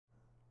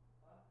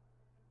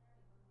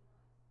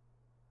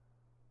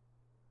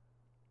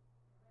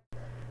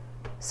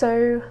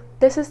So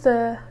this is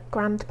the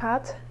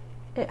grandPad.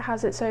 It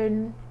has its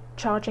own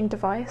charging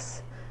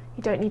device.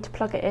 You don't need to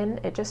plug it in,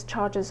 it just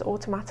charges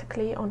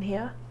automatically on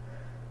here.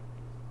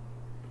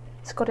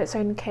 It's got its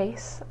own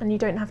case and you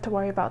don't have to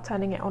worry about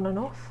turning it on and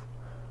off.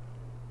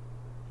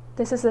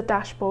 This is the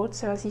dashboard,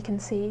 so as you can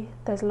see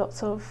there's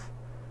lots of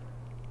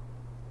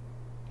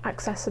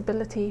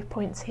accessibility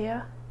points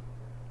here.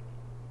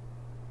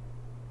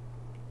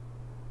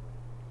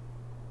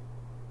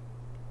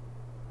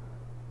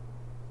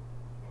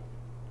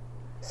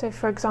 So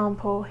for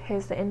example,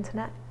 here's the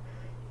internet.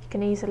 You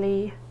can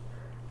easily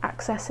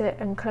access it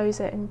and close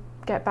it and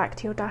get back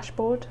to your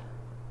dashboard.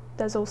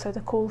 There's also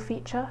the call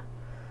feature.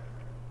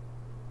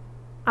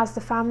 As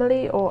the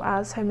family or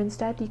as Home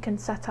Instead, you can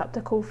set up the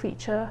call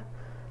feature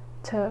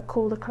to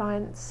call the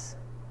client's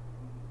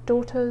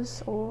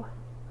daughters or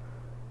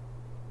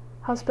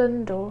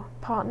husband or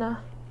partner.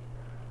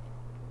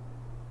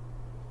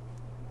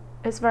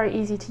 It's very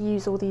easy to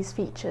use all these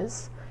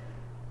features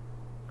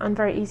and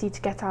very easy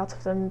to get out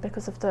of them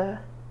because of the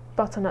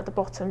button at the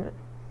bottom.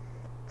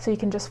 So you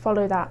can just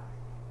follow that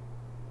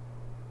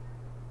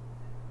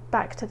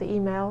back to the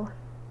email,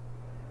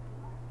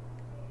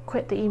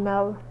 quit the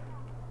email,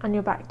 and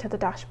you're back to the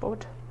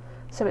dashboard.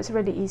 So it's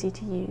really easy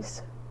to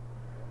use.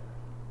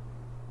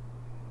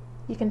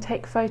 You can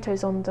take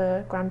photos on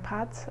the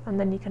grandpads and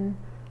then you can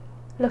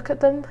look at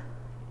them.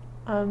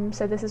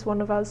 So this is one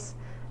of us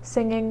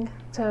singing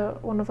to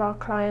one of our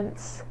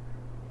clients.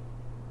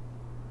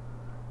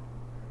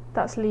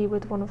 That's Lee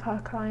with one of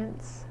her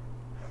clients.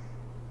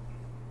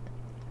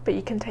 But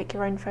you can take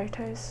your own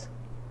photos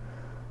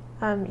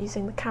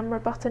using the camera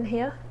button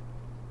here.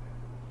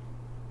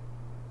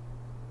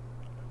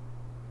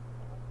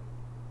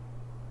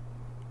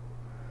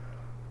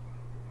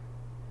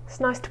 It's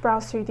nice to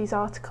browse through these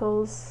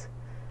articles.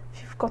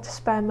 If you've got a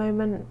spare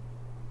moment,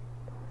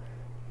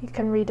 you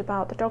can read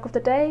about the dog of the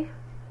day,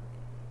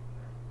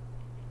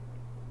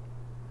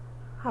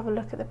 have a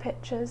look at the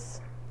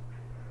pictures.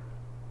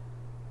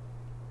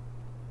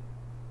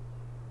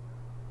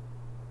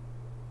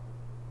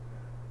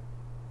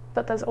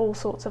 But there's all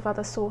sorts of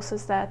other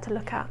sources there to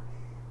look at.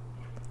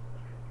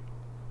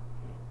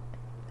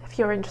 If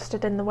you're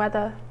interested in the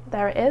weather,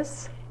 there it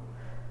is.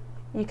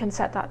 You can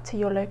set that to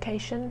your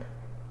location.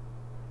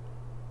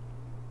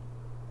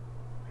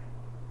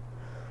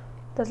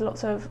 There's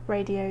lots of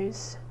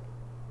radios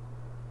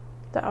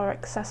that are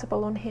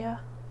accessible on here.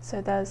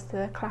 So there's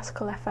the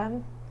classical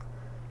FM,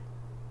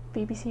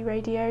 BBC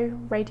Radio,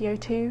 Radio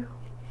 2,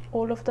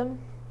 all of them.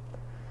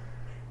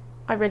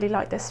 I really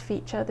like this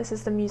feature. This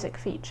is the music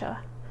feature.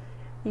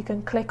 You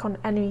can click on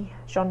any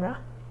genre,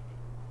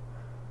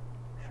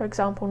 for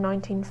example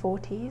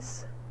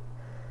 1940s,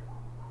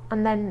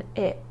 and then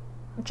it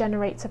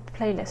generates a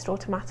playlist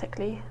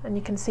automatically, and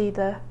you can see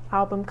the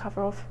album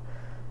cover of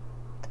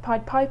the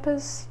Pied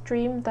Piper's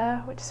Dream there,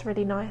 which is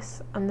really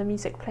nice, and the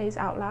music plays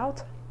out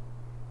loud.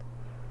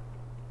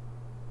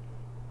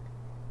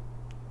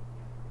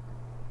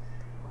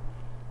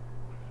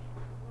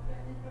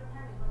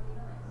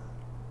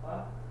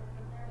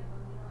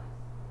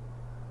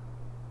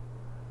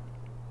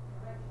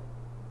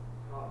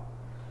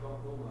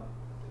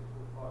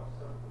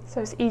 So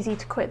it's easy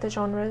to quit the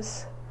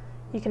genres.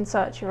 You can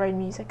search your own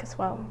music as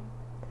well.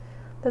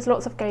 There's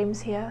lots of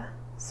games here.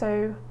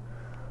 So,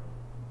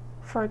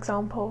 for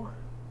example,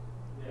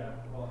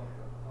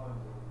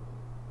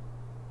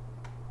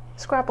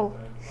 Scrabble.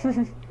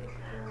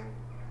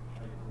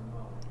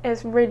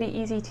 It's really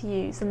easy to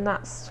use, and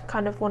that's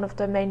kind of one of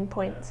the main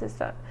points, is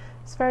that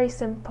it's very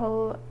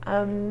simple.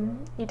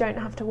 You don't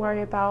have to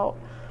worry about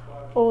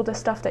all the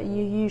stuff that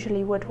you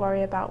usually would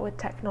worry about with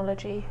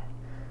technology.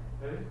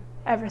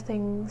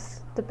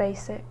 Everything's the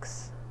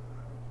basics.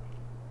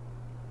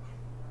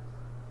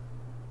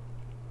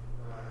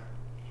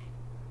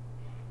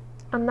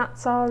 And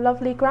that's our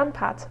lovely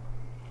grandpad.